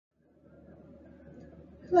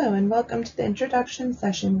Hello and welcome to the introduction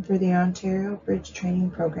session for the Ontario Bridge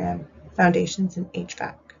Training Program, Foundations in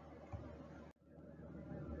HVAC.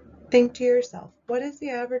 Think to yourself, what is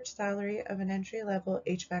the average salary of an entry-level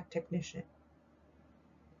HVAC technician?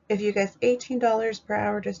 If you guessed $18 per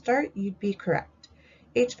hour to start, you'd be correct.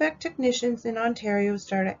 HVAC technicians in Ontario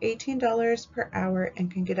start at $18 per hour and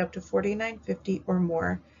can get up to $49.50 or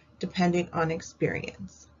more, depending on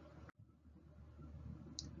experience.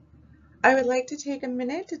 I would like to take a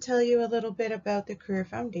minute to tell you a little bit about the Career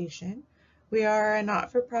Foundation. We are a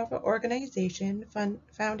not-for-profit organization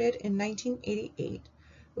founded in 1988,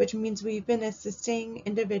 which means we've been assisting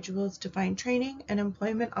individuals to find training and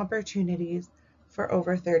employment opportunities for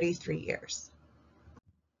over 33 years.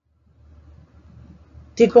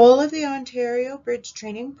 The goal of the Ontario Bridge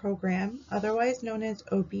Training Program, otherwise known as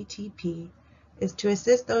OBTP, is to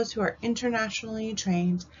assist those who are internationally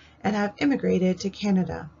trained and have immigrated to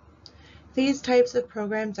Canada. These types of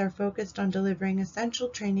programs are focused on delivering essential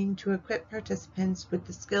training to equip participants with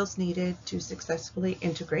the skills needed to successfully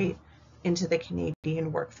integrate into the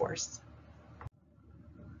Canadian workforce.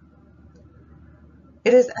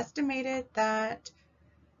 It is estimated that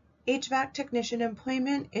HVAC technician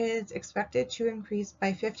employment is expected to increase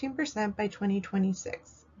by 15% by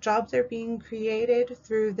 2026. Jobs are being created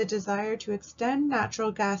through the desire to extend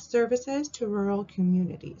natural gas services to rural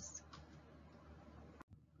communities.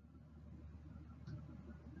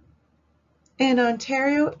 In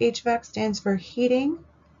Ontario, HVAC stands for heating,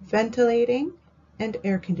 ventilating, and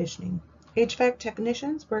air conditioning. HVAC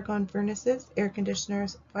technicians work on furnaces, air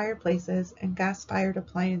conditioners, fireplaces, and gas-fired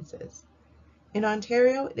appliances. In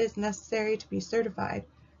Ontario, it is necessary to be certified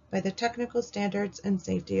by the Technical Standards and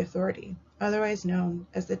Safety Authority, otherwise known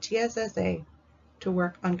as the TSSA, to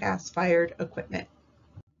work on gas-fired equipment.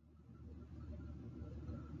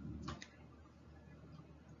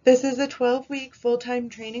 This is a 12-week full-time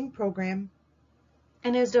training program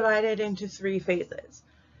and is divided into 3 phases.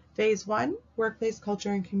 Phase 1, Workplace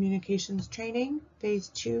Culture and Communications Training. Phase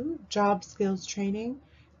 2, Job Skills Training.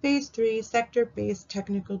 Phase 3, Sector-Based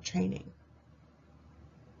Technical Training.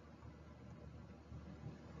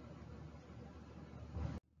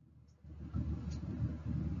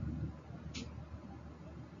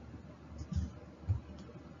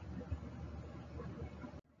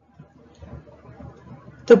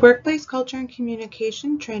 The Workplace Culture and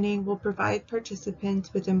Communication Training will provide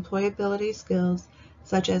participants with employability skills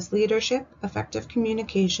such as leadership, effective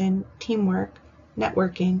communication, teamwork,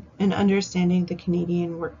 networking, and understanding the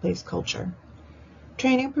Canadian workplace culture.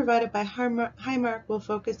 Training provided by Highmark will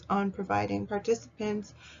focus on providing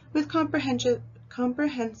participants with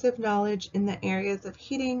comprehensive knowledge in the areas of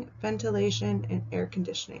heating, ventilation, and air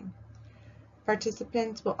conditioning.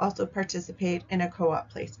 Participants will also participate in a co-op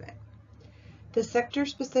placement. The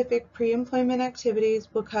sector-specific pre-employment activities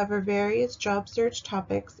will cover various job search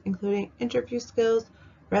topics, including interview skills,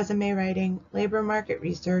 resume writing, labor market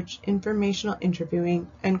research, informational interviewing,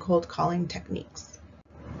 and cold calling techniques.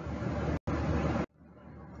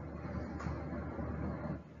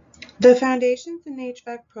 The Foundations in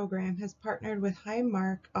HVAC program has partnered with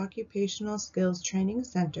Highmark Occupational Skills Training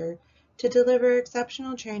Center to deliver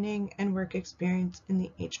exceptional training and work experience in the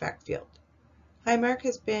HVAC field. Highmark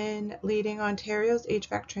has been leading Ontario's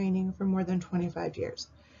HVAC training for more than 25 years.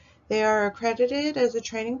 They are accredited as a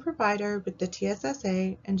training provider with the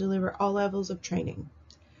TSSA and deliver all levels of training.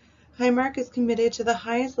 Highmark is committed to the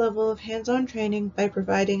highest level of hands-on training by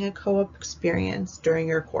providing a co-op experience during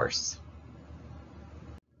your course.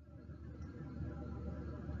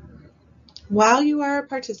 While you are a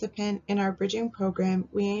participant in our bridging program,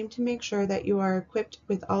 we aim to make sure that you are equipped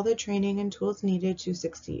with all the training and tools needed to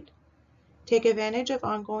succeed. Take advantage of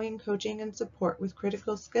ongoing coaching and support with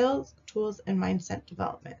critical skills, tools, and mindset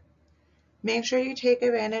development. Make sure you take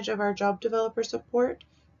advantage of our job developer support,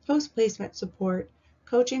 post-placement support,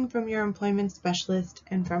 coaching from your employment specialist,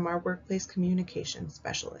 and from our workplace communications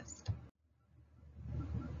specialist.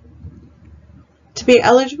 To be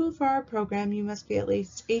eligible for our program, you must be at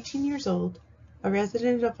least 18 years old, a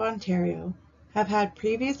resident of Ontario, have had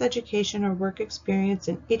previous education or work experience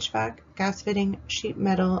in HVAC, gas fitting, sheet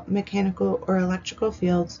metal, mechanical, or electrical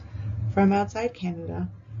fields from outside Canada,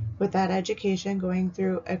 with that education going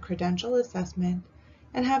through a credential assessment,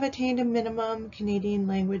 and have attained a minimum Canadian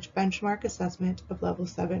language benchmark assessment of level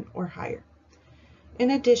 7 or higher.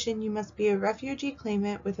 In addition, you must be a refugee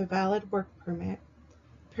claimant with a valid work permit,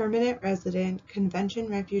 permanent resident, convention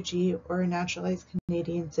refugee, or a naturalized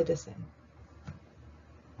Canadian citizen.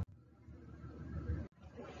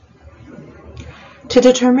 To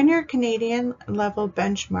determine your Canadian level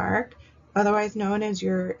benchmark, otherwise known as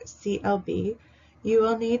your CLB, You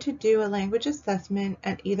will need to do a language assessment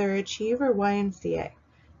at either Achieve or YMCA.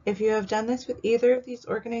 If you have done this with either of these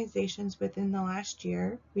organizations within the last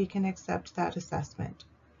year, we can accept that assessment.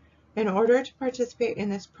 In order to participate in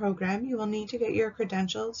this program, you will need to get your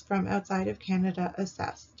credentials from outside of Canada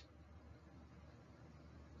assessed.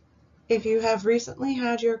 If you have recently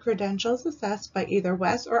had your credentials assessed by either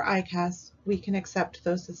WES or ICAS, we can accept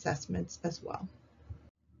those assessments as well.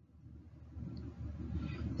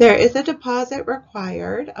 There is a deposit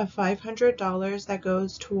required of $500 that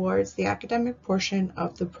goes towards the academic portion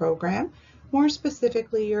of the program, more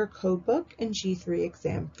specifically your codebook and G3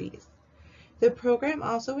 exam fees. The program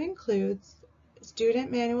also includes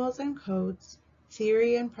student manuals and codes,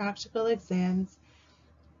 theory and practical exams,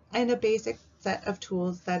 and a basic set of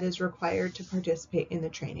tools that is required to participate in the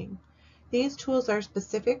training. These tools are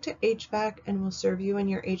specific to HVAC and will serve you in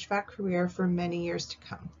your HVAC career for many years to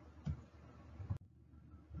come.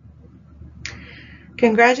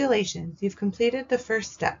 Congratulations, you've completed the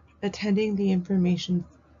first step, attending the information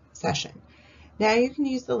session. Now you can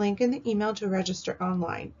use the link in the email to register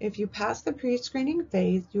online. If you pass the pre-screening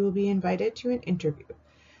phase, you will be invited to an interview.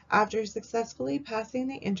 After successfully passing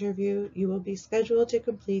the interview, you will be scheduled to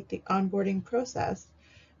complete the onboarding process,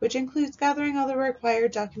 which includes gathering all the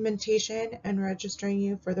required documentation and registering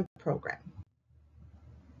you for the program.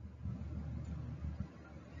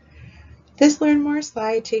 This Learn More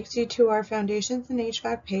slide takes you to our Foundations in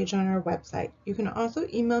HVAC page on our website. You can also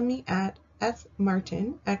email me at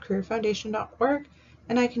smartin@careerfoundation.org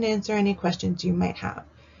and I can answer any questions you might have.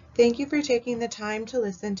 Thank you for taking the time to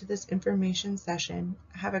listen to this information session.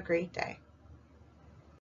 Have a great day.